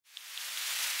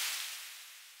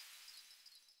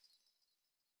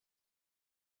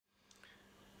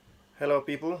Hello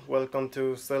people, welcome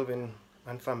to Selvin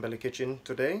and Family Kitchen.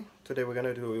 Today we're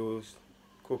gonna do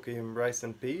cooking rice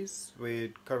and peas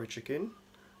with curry chicken,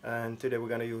 and today we're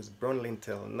gonna use brown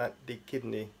lentil, not the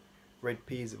kidney red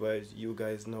peas as you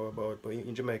guys know about, but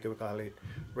in Jamaica we call it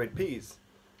red peas.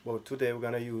 But today we're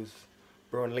gonna use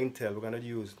brown lentil. We're gonna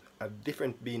use a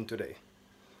different bean today.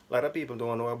 A lot of people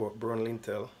don't know about brown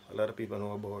lentil. A lot of people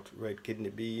know about red kidney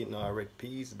bean or red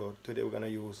peas, but today we're gonna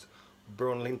use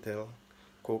brown lentil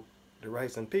cooked the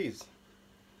rice and peas.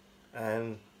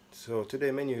 And so today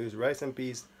menu is rice and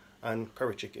peas and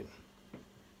curry chicken.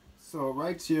 So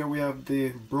right here we have the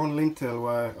brown lentil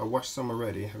where I washed some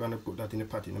already. I'm gonna put that in the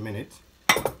pot in a minute.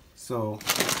 So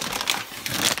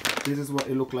this is what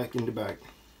it looked like in the bag.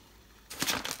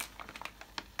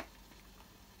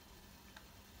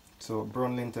 So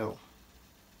brown lentil.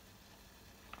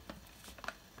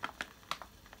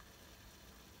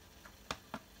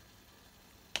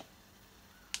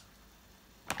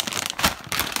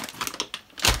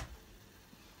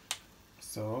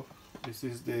 So this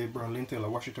is the brown lentil. I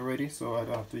washed it already, so I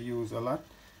don't have to use a lot.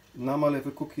 Normally if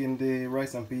you cook in the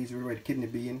rice and peas with red kidney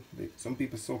bean, some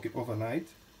people soak it overnight,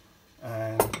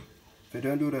 and if you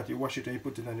don't do that, you wash it and you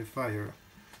put it on the fire.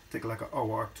 Take like an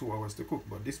hour or 2 hours to cook,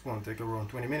 but this one take around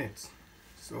 20 minutes.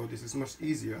 So this is much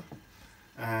easier.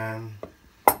 And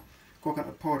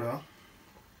coconut powder,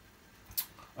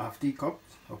 half teacup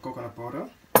of coconut powder.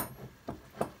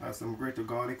 I have some grated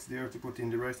garlics there to put in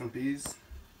the rice and peas.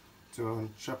 To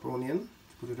chop onion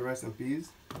to put in the rice and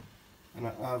peas, and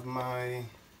I have my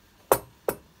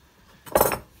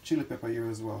chili pepper here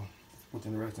as well to put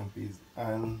in the rice and peas,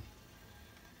 and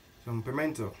some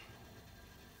pimento.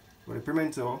 But the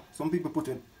pimento, some people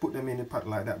put them in the pot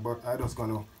like that, but I just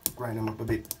gonna grind them up a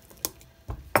bit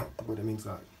to put them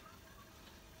inside.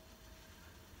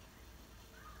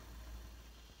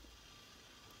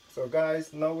 So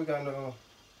guys, now we're gonna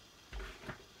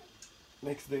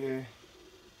mix the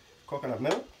coconut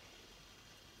milk,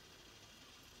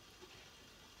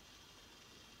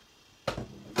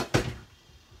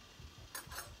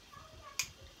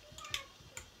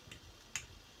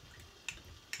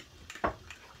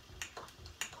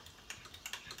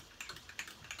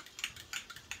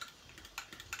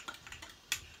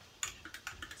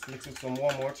 let's mix with some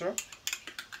warm water.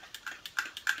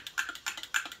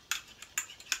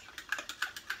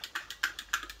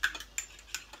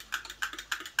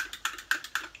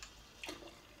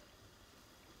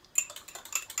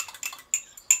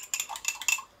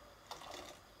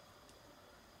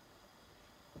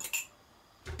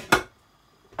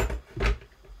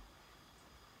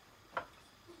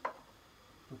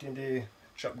 Put in the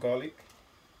chopped garlic,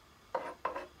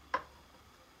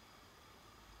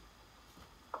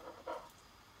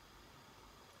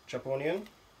 chopped onion,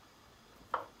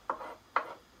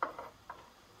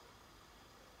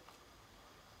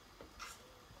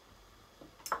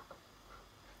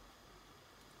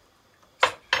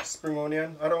 spring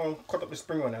onion. I don't cut up the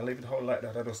spring onion, I leave it whole like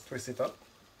that. I just twist it up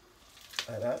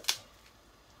like that.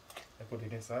 I put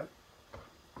it inside.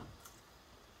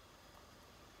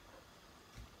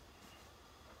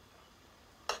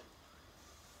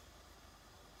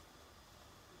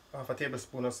 Half a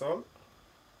tablespoon of salt.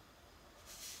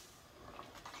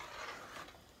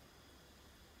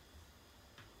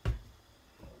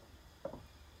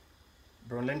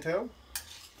 Brown lentil.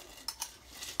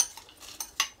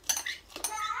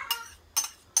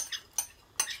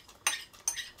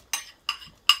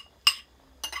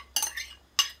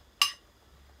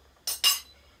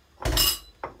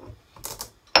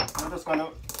 I'm just gonna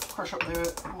crush up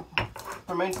the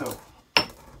pimento.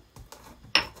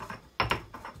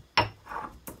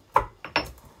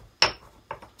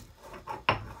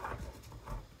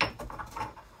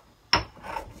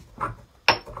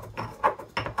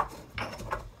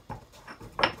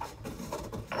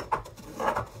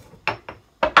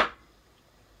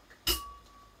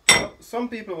 Some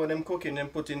people when them cooking, them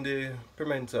put in the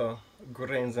pimento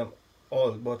grains and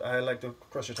all, but I like to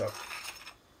crush it up.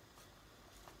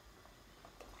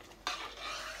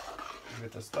 Give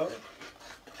it a stir.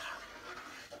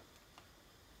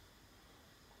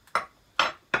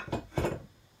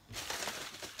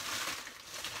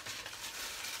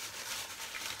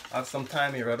 I have some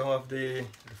thyme here. I don't have the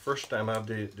first time, I have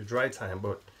the dry thyme,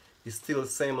 but it's still the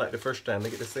same like the first time. They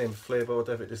get the same flavor out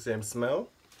of it, the same smell.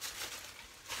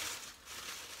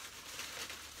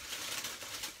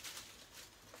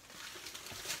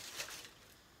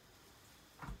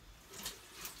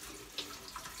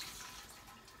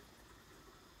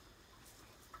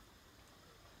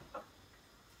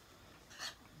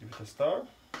 Give it a stir.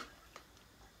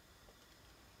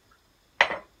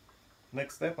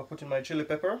 Next step, I put in my chili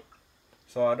pepper.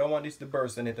 So I don't want this to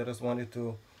burst in it, I just want it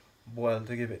to boil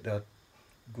to give it that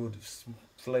good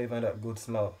flavor and that good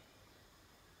smell.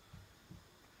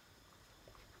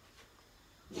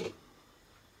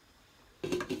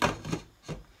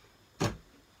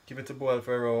 Give it to boil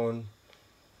for around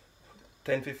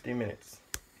 10-15 minutes.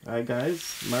 Alright guys,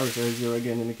 Marissa is here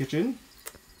again in the kitchen.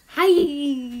 Hi!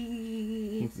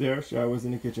 It's there, so I was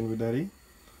in the kitchen with Daddy.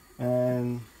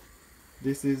 And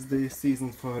this is the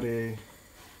season for the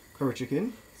curry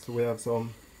chicken. So we have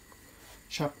some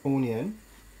chopped onion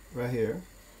right here.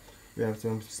 We have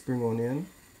some spring onion.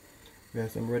 We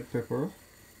have some red pepper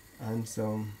and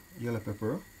some yellow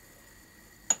pepper.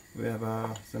 We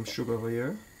have some sugar over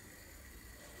here.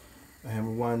 I have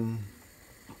 1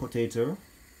 potato,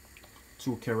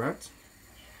 2 carrots,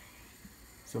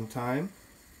 some thyme,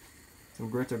 some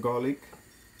grated garlic,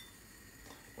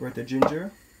 grated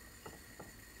ginger,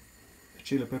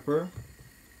 chili pepper,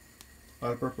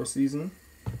 all-purpose season.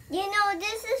 You know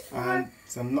this is for... And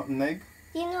some nutmeg.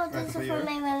 You know this is for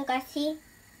my Mangassi.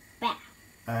 Bah.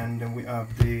 And then we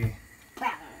have the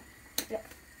Bah.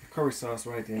 curry sauce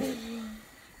right here.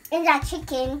 And that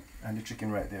chicken. And the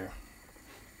chicken right there.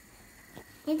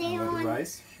 And then And the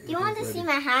rice. do you want to see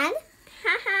my hand?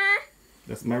 Haha.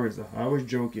 That's Marissa. I was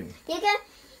joking. You can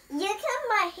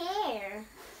my hair.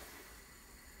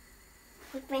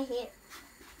 Look my hair.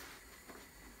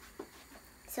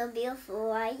 So beautiful,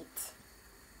 right?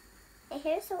 My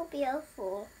hair's so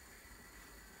beautiful.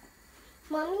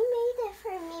 Mommy made it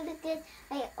for me because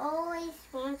I always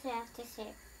want to have to say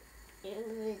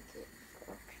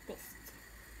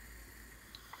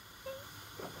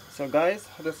So guys,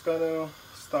 I'm just gonna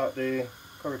start the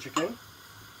curry chicken.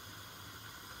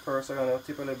 First I'm gonna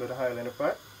tip a little bit of oil in the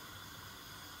pot.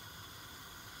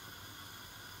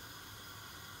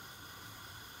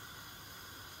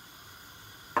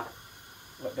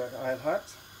 Let that oil hot.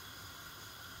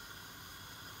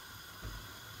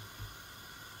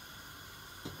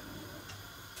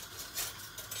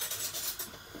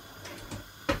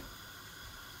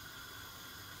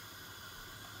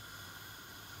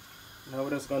 Now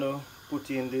we're just gonna put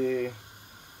in the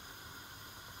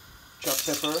chopped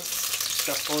pepper,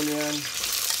 chopped onion,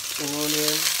 spring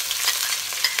onion,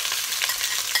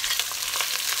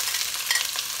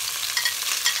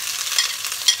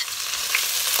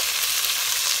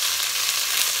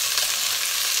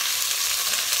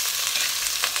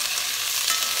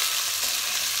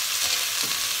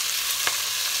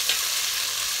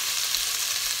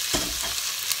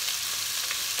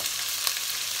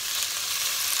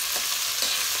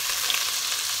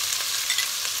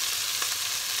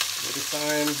 with the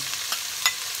thyme,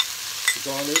 the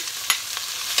garlic,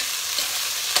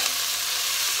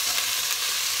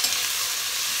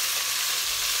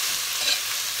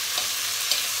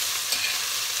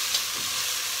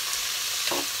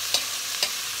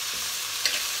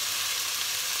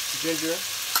 ginger.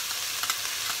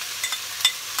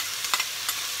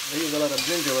 I use a lot of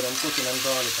ginger when I'm cooking and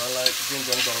garlic. I like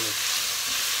ginger and garlic.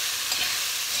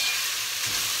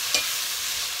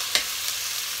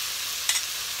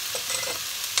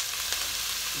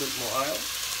 A bit more oil.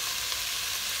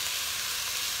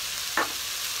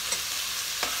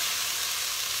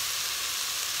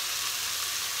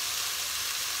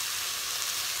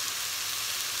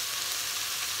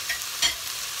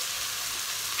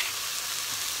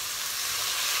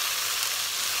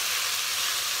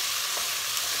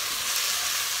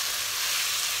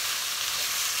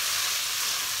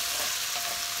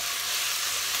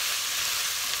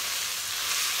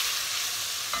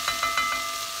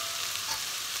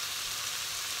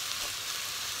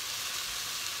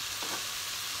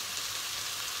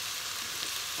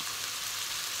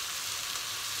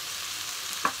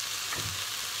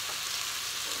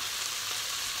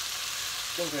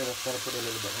 I think I'm just going to put a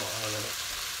little bit more oil in it.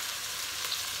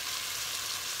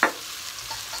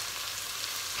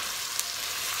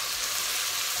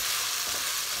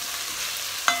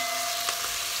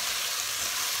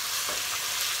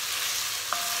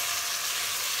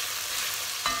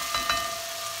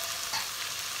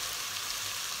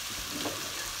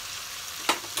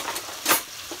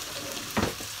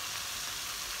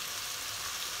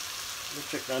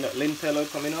 Let's check down that lentil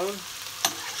coming on.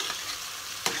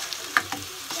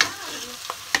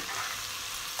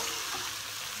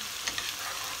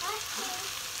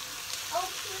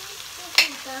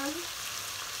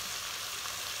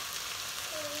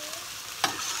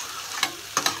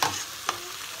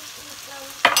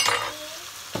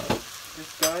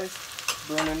 This guy's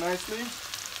burning nicely.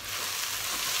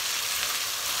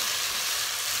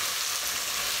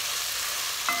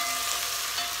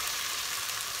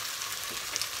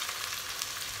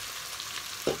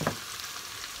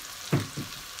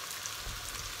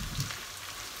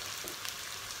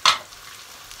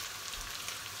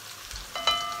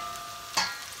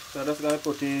 So I'm just gonna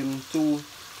put in 2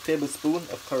 tablespoons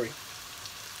of curry.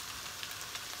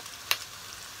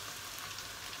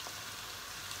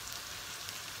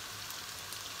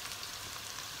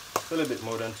 A little bit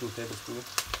more than 2 tablespoons.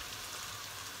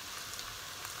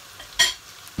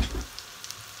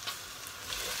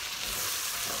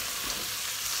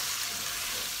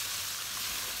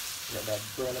 Let that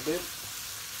burn a bit.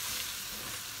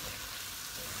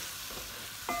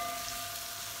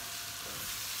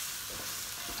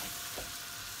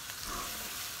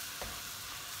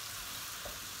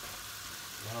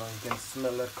 Now you can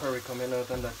smell that curry coming out,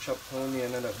 and that chopped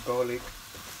onion and that garlic,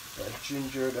 that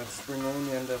ginger, that spring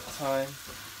onion, that thyme.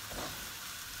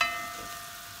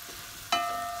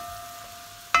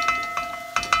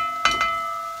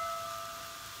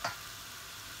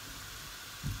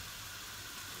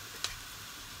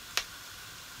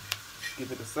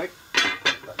 Give it a sec.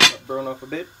 Let that burn off a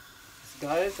bit.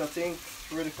 Guys, I think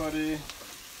ready for the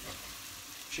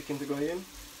chicken to go in.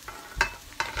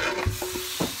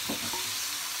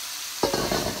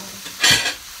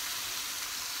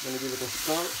 Gonna give it a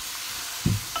stir.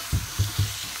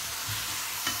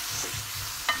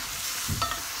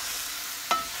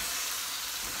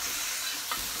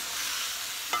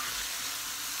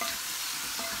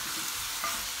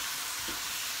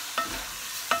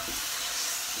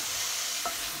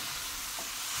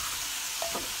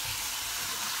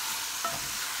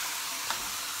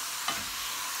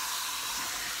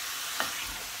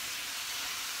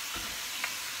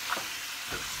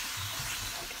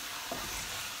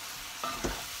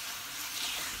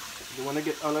 You want to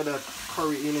get all of that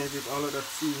curry in it, with all of that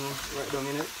seasoning right down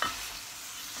in it.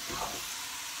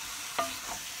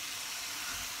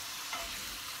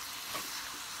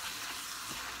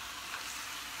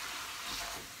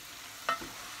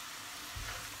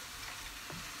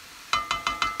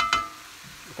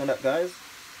 Look at that, guys.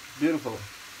 Beautiful.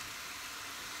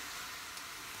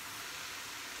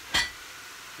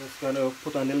 Just gonna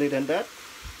put on the lid and that.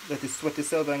 Let it sweat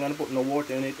itself. I'm gonna put no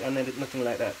water in it and nothing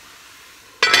like that.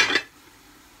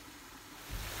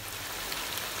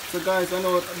 So guys, I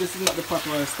know this is not the pot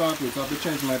where I start with, so I'll be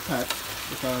changing my pot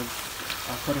because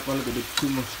I cut up a little bit too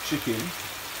much chicken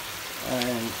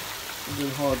and it's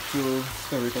really hard to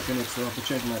stir it up in it, so I have to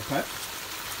change my pot.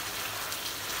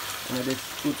 And I just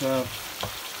put a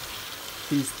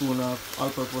teaspoon of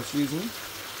all-purpose seasoning.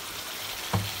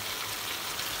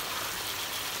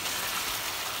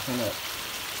 And that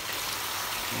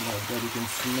you can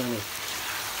smell it.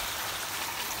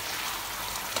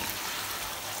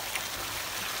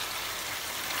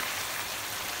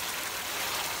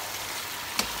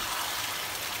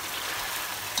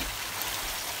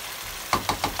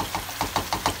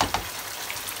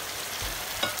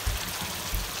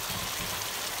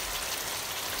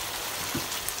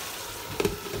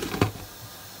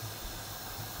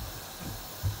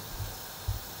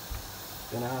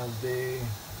 Then I have the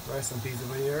rice and peas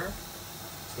over here.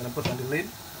 Just gonna put on the lid.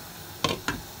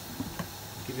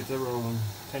 Give it around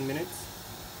 10 minutes.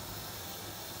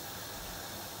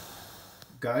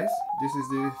 Guys, this is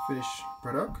the finished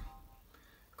product.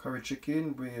 Curry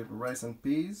chicken with rice and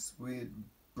peas with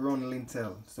brown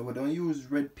lentil. So we don't use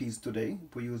red peas today,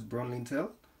 we use brown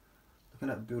lentil. Look at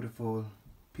that beautiful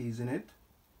peas in it.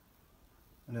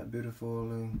 And that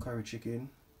beautiful curry chicken.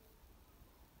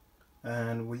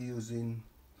 And we're using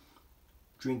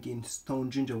drinking stone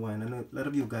ginger wine. I know a lot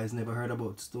of you guys never heard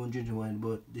about stone ginger wine,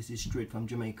 but this is straight from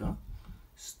Jamaica.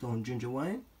 Stone ginger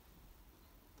wine.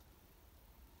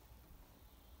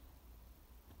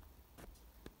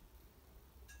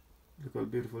 Look how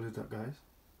beautiful is that, guys.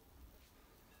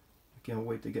 I can't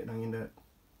wait to get down in that.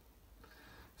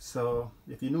 So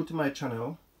if you're new to my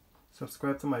channel,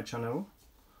 subscribe to my channel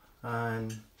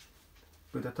and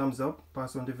put a thumbs up,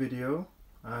 pass on the video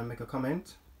and make a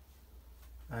comment,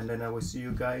 and then I will see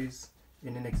you guys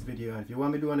in the next video. And if you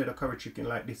want me to do another curry chicken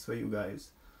like this for you guys,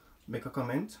 make a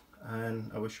comment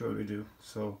and I will surely do.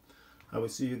 So I will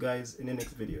see you guys in the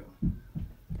next video.